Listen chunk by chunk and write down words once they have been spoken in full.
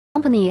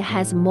The company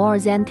has more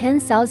than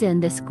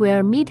 10,000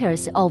 square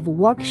meters of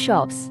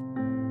workshops,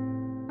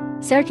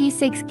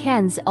 36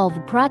 kinds of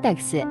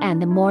products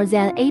and more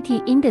than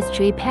 80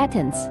 industry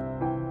patents,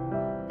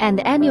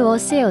 and annual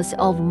sales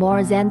of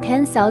more than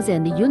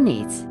 10,000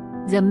 units.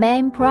 The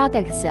main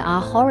products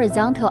are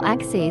horizontal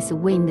axis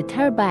wind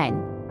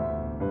turbine,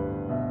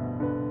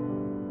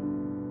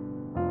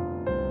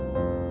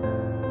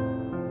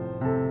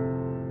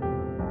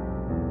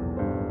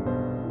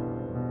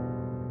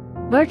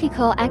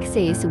 vertical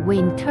axis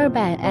wind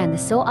turbine, and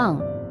so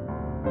on.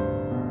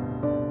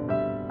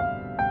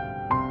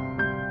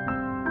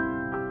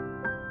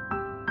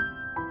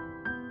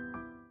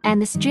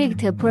 And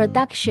strict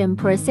production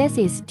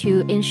processes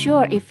to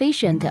ensure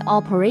efficient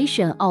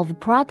operation of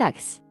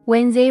products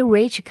when they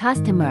reach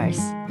customers.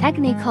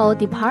 Technical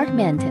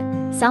department,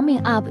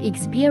 summing up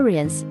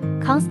experience,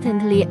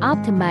 constantly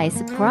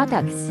optimize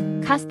products.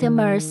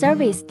 Customer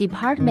service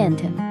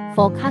department,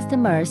 for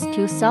customers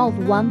to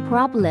solve one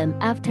problem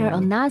after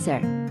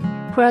another.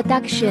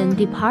 Production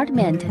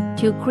department,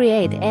 to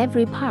create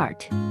every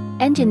part.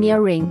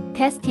 Engineering,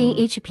 testing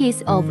each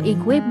piece of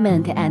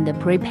equipment and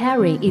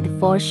preparing it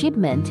for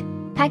shipment.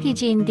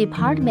 Packaging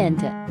department,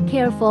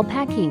 careful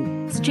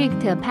packing,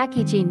 strict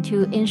packaging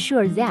to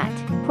ensure that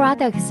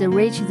products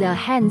reach the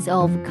hands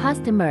of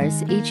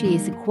customers. Each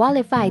is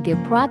qualified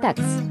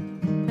products.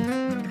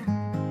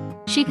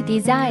 Chic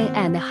design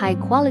and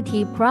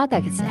high-quality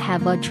products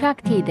have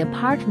attracted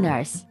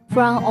partners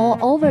from all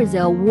over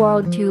the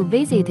world to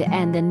visit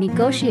and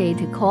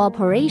negotiate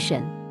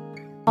cooperation.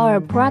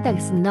 Our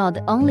products not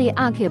only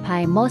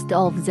occupy most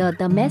of the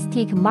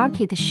domestic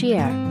market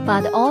share,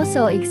 but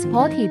also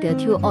exported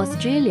to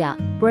Australia,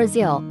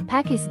 Brazil,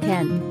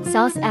 Pakistan,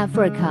 South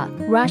Africa,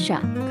 Russia,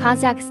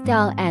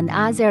 Kazakhstan, and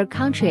other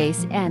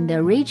countries and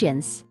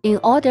regions. In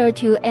order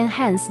to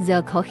enhance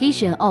the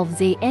cohesion of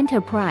the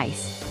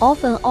enterprise,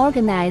 often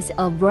organize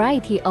a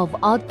variety of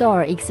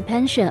outdoor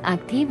expansion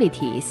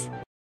activities.